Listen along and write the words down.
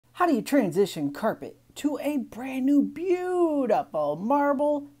How do you transition carpet to a brand new beautiful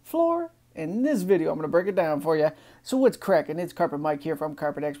marble floor? In this video, I'm going to break it down for you. So what's cracking? It's Carpet Mike here from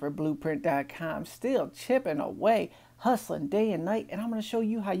CarpetExpertBlueprint.com. Still chipping away, hustling day and night. And I'm going to show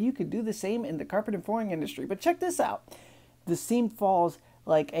you how you could do the same in the carpet and flooring industry. But check this out. The seam falls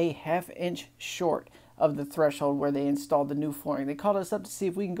like a ½ inch short of the threshold where they installed the new flooring. They called us up to see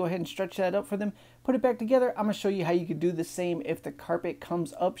if we can go ahead and stretch that up for them, put it back together. I'm going to show you how you could do the same if the carpet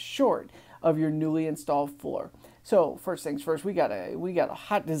comes up short of your newly installed floor. So first things first, we got a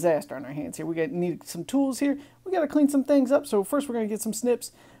hot disaster on our hands here. We need some tools here. We got to clean some things up. So first we're going to get some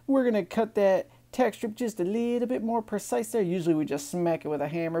snips. We're going to cut that tack strip just a little bit more precise there. Usually we just smack it with a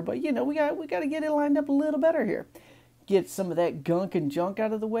hammer, but you know, we got to get it lined up a little better here. Get some of that gunk and junk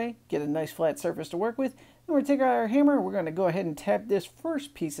out of the way, get a nice flat surface to work with. Then we're going to take our hammer, we're going to go ahead and tap this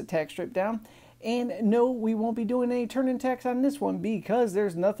first piece of tack strip down. And no, we won't be doing any turn and tacks on this one because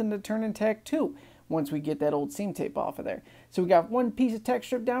there's nothing to turn and tack to once we get that old seam tape off of there. So we got one piece of tack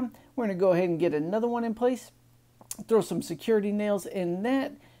strip down, we're going to go ahead and get another one in place. Throw some security nails in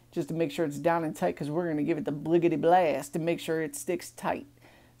that just to make sure it's down and tight because we're going to give it the bliggity blast to make sure it sticks tight.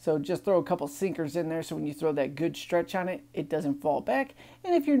 So just throw a couple sinkers in there so when you throw that good stretch on it, it doesn't fall back.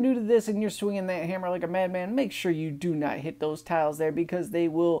 And if you're new to this and you're swinging that hammer like a madman, make sure you do not hit those tiles there because they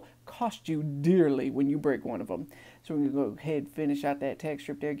will cost you dearly when you break one of them. So we're going to go ahead and finish out that tack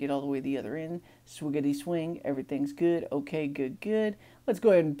strip there, get all the way to the other end. Swiggity swing, everything's good. Okay, good. Let's go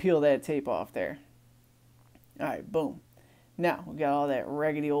ahead and peel that tape off there. All right, boom. Now we got all that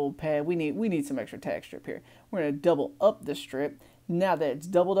raggedy old pad. We need some extra tack strip here. We're going to double up the strip. Now that it's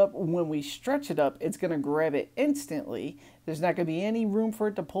doubled up, when we stretch it up, it's going to grab it instantly. There's not going to be any room for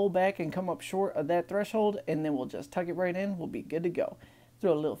it to pull back and come up short of that threshold, and then we'll just tuck it right in. We'll be good to go.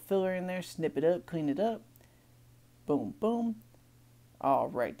 Throw a little filler in there, snip it up, clean it up. Boom, boom. All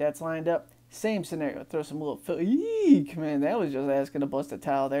right, that's lined up. Same scenario. Throw some little filler. Eek, man, that was just asking to bust a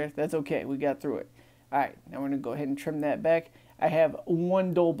towel there. That's okay. We got through it. All right, now we're going to go ahead and trim that back. I have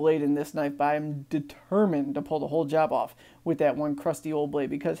one dull blade in this knife, but I'm determined to pull the whole job off with that one crusty old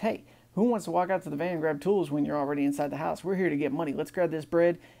blade because, hey, who wants to walk out to the van and grab tools when you're already inside the house? We're here to get money. Let's grab this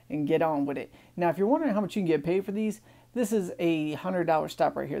bread and get on with it. Now, if you're wondering how much you can get paid for these, this is a $100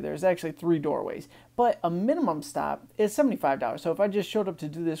 stop right here. There's actually 3 doorways, but a minimum stop is $75. So if I just showed up to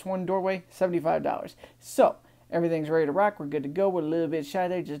do this one doorway, $75. So everything's ready to rock. We're good to go. We're a little bit shy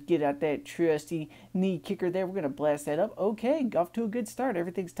there. Just get out that trusty knee kicker there. We're going to blast that up. Okay, off to a good start.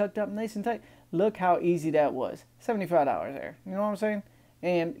 Everything's tucked up nice and tight. Look how easy that was. $75 there. You know what I'm saying?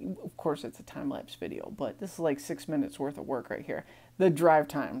 And, of course, it's a time-lapse video, but this is like 6 minutes worth of work right here. The drive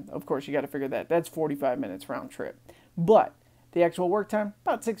time, of course, you got to figure that. That's 45 minutes round trip. But the actual work time,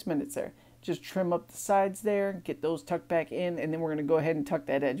 about 6 minutes there. Just trim up the sides there, get those tucked back in, and then we're going to go ahead and tuck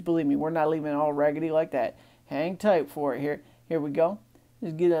that edge. Believe me, we're not leaving it all raggedy like that. Hang tight for it here. Here we go.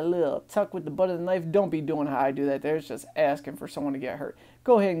 Just get a little tuck with the butt of the knife. Don't be doing how I do that there. It's just asking for someone to get hurt.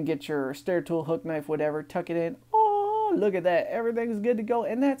 Go ahead and get your stair tool, hook knife, whatever. Tuck it in. Oh, look at that. Everything's good to go.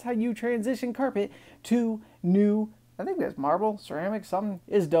 And that's how you transition carpet to new, I think that's marble, ceramic, something.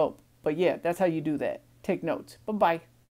 Is dope. But yeah, that's how you do that. Take notes. Bye-bye.